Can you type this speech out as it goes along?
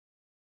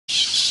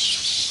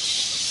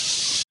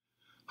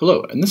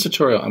Hello, in this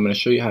tutorial I'm going to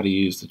show you how to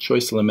use the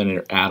Choice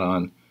Eliminator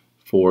add-on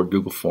for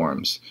Google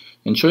Forms.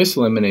 And Choice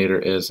Eliminator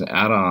is an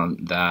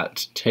add-on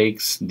that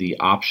takes the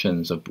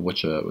options of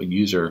which a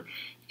user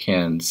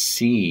can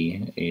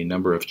see a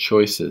number of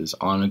choices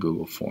on a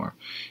Google form.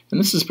 And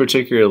this is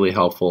particularly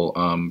helpful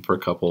for a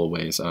couple of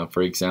ways.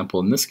 For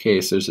example, in this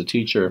case, there's a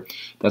teacher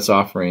that's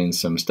offering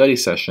some study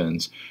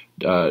sessions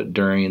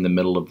during the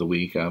middle of the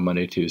week,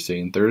 Monday, Tuesday,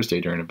 and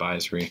Thursday during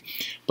advisory.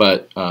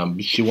 But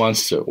she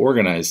wants to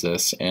organize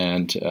this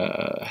and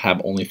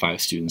have only 5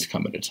 students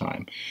come at a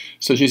time.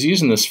 So she's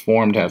using this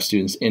form to have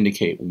students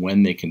indicate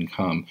when they can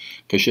come,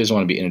 because she doesn't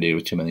want to be inundated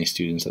with too many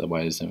students,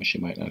 otherwise she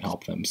might not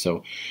help them.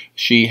 So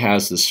she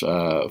has this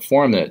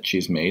form that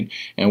she's made,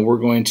 and we're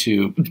going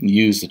to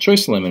use the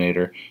Choice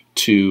Eliminator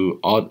to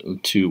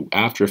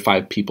after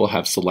 5 people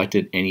have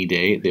selected any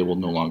day, they will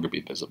no longer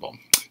be visible.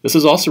 This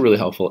is also really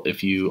helpful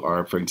if you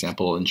are, for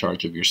example, in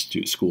charge of your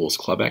school's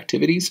club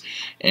activities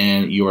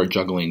and you are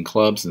juggling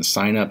clubs and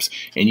sign-ups,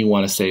 and you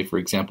want to say, for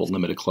example,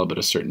 limit a club at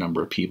a certain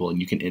number of people, and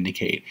you can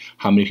indicate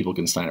how many people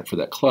can sign up for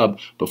that club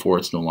before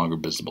it's no longer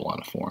visible on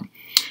a form.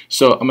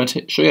 So I'm going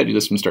to show you how to do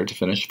this from start to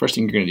finish. First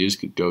thing you're going to do is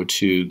go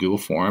to Google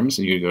Forms,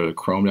 and you're going to go to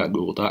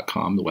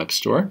chrome.google.com, the web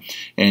store,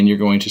 and you're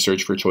going to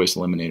search for Choice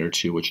Eliminator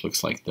 2, which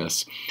looks like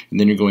this. And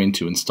then you're going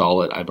to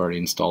install it. I've already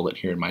installed it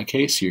here in my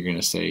case. So you're going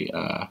to say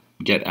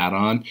get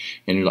add-on,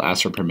 and it'll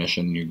ask for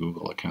permission in your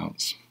Google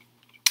accounts.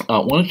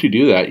 Once you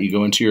do that, you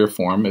go into your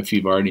form. If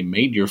you've already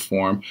made your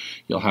form,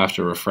 you'll have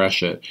to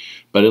refresh it,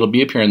 but it'll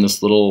be appearing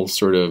this little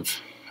sort of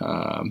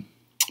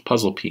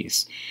puzzle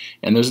piece.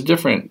 And there's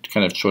different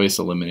kind of choice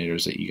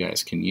eliminators that you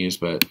guys can use,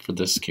 but for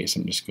this case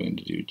I'm just going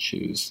to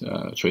choose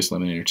Choice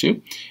Eliminator 2.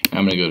 And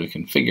I'm going to go to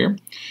Configure,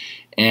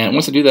 and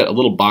once I do that, a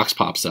little box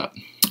pops up.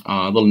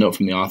 A little note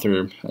from the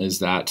author is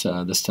that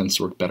this tends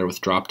to work better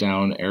with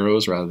drop-down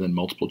arrows rather than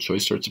multiple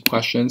choice sorts of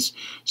questions,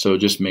 so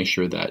just make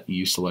sure that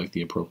you select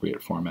the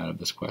appropriate format of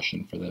this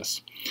question for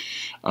this.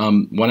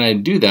 When I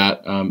do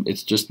that,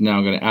 it's just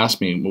now going to ask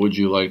me, what would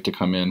you like to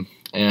come in?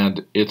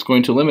 And it's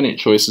going to eliminate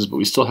choices, but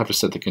we still have to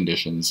set the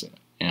conditions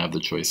of the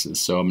choices.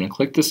 So I'm going to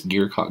click this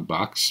gear cog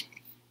box,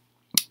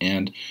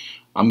 and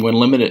I'm going to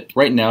limit it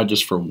right now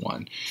just for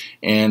 1.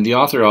 And the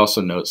author also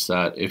notes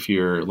that if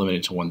you're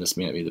limited to 1, this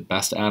may not be the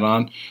best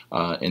add-on.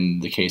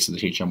 In the case of the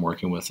teacher I'm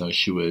working with,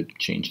 she would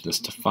change this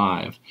to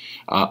 5.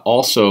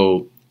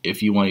 Also,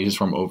 if you want to use this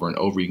form over and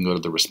over, you can go to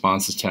the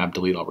Responses tab,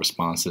 delete all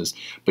responses,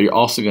 but you're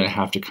also going to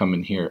have to come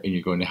in here and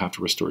you're going to have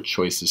to restore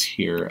choices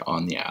here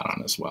on the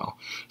add-on as well.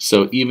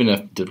 So even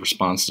if the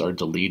responses are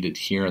deleted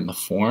here in the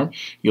form,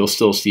 you'll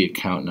still see a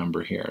count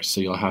number here.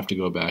 So you'll have to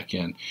go back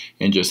in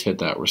and just hit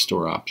that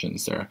restore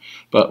options there.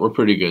 But we're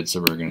pretty good,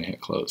 so we're going to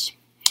hit close.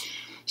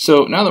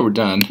 So now that we're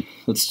done,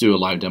 let's do a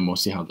live demo,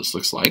 see how this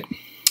looks like.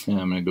 And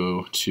I'm going to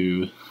go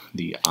to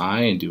the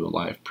eye and do a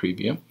live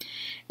preview.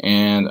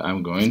 And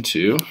I'm going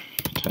to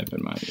type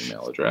in my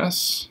email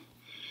address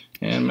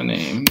and my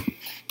name,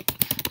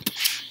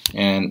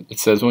 and it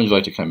says, when would you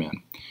like to come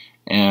in?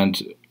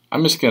 And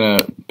I'm just going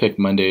to pick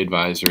Monday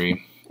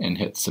advisory and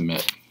hit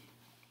submit.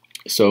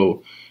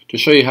 So to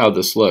show you how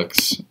this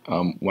looks,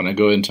 when I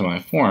go into my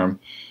form,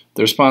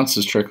 the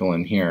responses trickle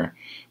in here,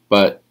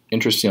 but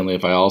interestingly,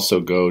 if I also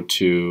go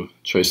to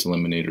Choice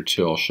Eliminator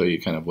 2, I'll show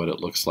you kind of what it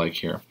looks like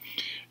here.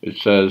 It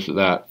says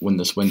that when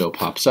this window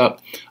pops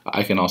up,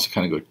 I can also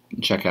kind of go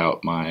check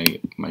out my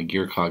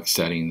gear cog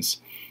settings,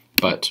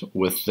 but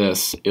with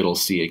this, it'll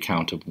see a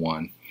count of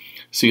 1.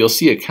 So you'll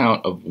see a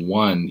count of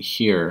 1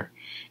 here,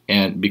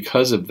 and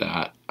because of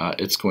that,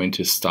 it's going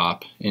to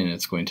stop and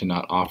it's going to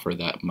not offer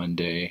that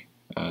Monday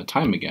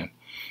time again.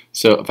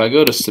 So if I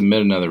go to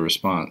submit another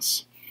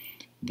response,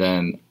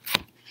 then,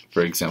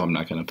 for example, I'm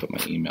not going to put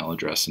my email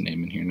address and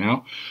name in here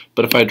now,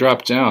 but if I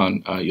drop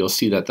down, you'll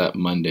see that that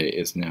Monday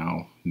is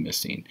now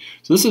missing.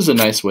 So this is a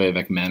nice way of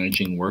like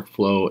managing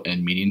workflow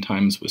and meeting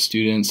times with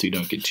students, so you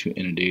don't get too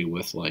inundated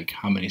with like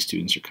how many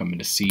students are coming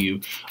to see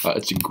you.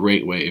 It's a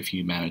great way if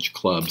you manage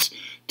clubs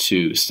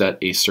to set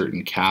a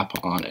certain cap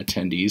on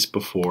attendees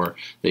before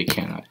they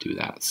cannot do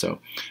that, so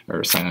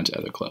or sign on to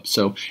other clubs.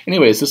 So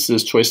anyways, this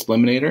is Choice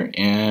Eliminator,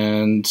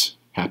 and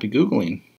happy Googling.